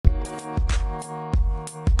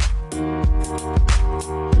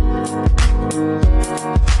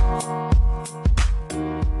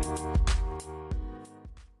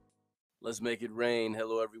Let's make it rain.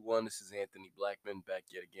 Hello, everyone. This is Anthony Blackman back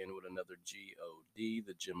yet again with another GOD,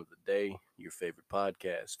 the Gym of the Day, your favorite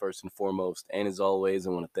podcast. First and foremost, and as always, I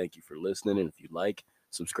want to thank you for listening. And if you like,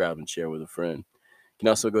 subscribe and share with a friend. You can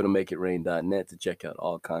also go to makeitrain.net to check out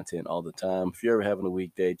all content all the time. If you're ever having a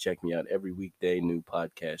weekday, check me out every weekday. New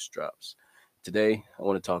podcast drops. Today, I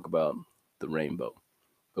want to talk about the rainbow.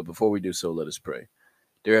 But before we do so, let us pray.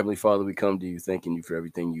 Dear Heavenly Father, we come to you thanking you for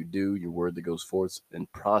everything you do, your word that goes forth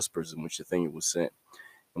and prospers in which the thing it was sent.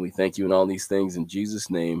 And we thank you in all these things in Jesus'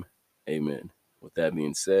 name, amen. With that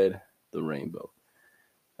being said, the rainbow.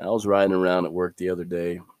 I was riding around at work the other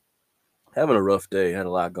day, having a rough day, had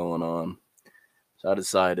a lot going on. So I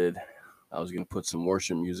decided I was going to put some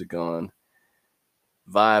worship music on,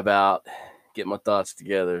 vibe out, get my thoughts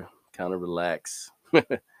together, kind of relax.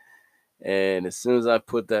 And as soon as I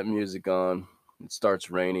put that music on, it starts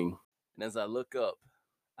raining. And as I look up,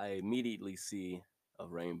 I immediately see a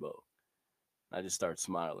rainbow. I just start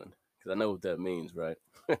smiling because I know what that means, right?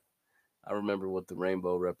 I remember what the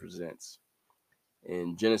rainbow represents.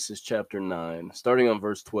 In Genesis chapter 9, starting on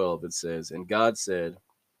verse 12, it says, "And God said,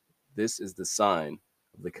 'This is the sign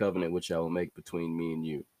of the covenant which I will make between me and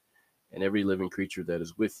you, and every living creature that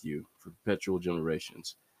is with you for perpetual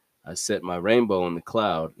generations. I set my rainbow in the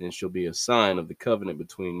cloud, and it shall be a sign of the covenant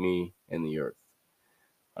between me and the earth.'"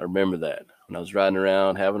 I remember that when I was riding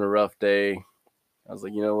around having a rough day. I was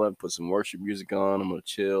like, you know what? Put some worship music on. I'm going to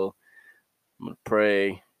chill. I'm going to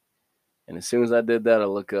pray. And as soon as I did that, I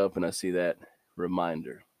look up and I see that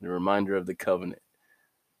reminder, the reminder of the covenant,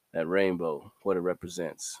 that rainbow, what it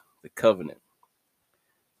represents, the covenant.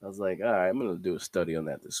 I was like, all right, I'm going to do a study on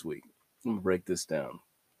that this week. I'm going to break this down.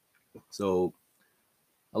 So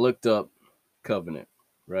I looked up covenant,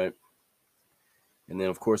 right? And then,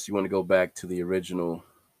 of course, you want to go back to the original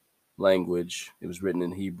language. It was written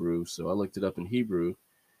in Hebrew. So I looked it up in Hebrew.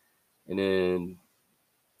 And then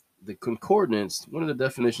the concordance, one of the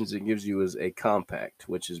definitions it gives you is a compact,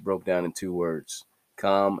 which is broke down in two words,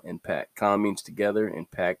 com and pact. Com means together, and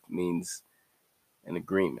pact means an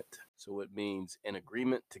agreement. So it means an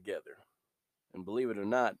agreement together. And believe it or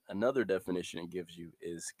not, another definition it gives you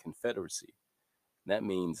is confederacy. That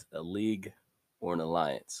means a league or an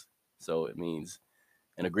alliance. So it means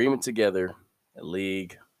an agreement together, a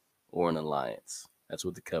league, or an alliance. That's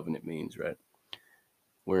what the covenant means, right?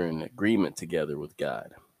 We're in agreement together with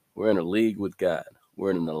God. We're in a league with God.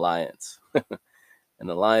 We're in an alliance. An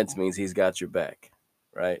alliance means he's got your back,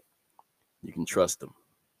 right? You can trust him.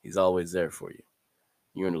 He's always there for you.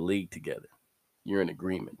 You're in a league together. You're in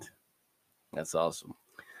agreement. That's awesome.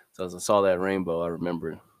 So as I saw that rainbow, I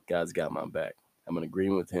remember God's got my back. I'm in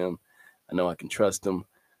agreement with him. I know I can trust him.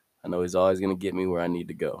 I know he's always going to get me where I need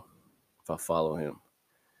to go if I follow him.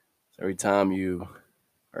 So every time you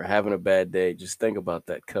are having a bad day, just think about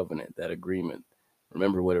that covenant, that agreement.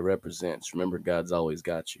 Remember what it represents. Remember God's always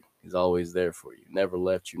got you. He's always there for you. Never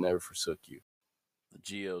left you, never forsook you. The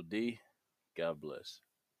GOD, God bless.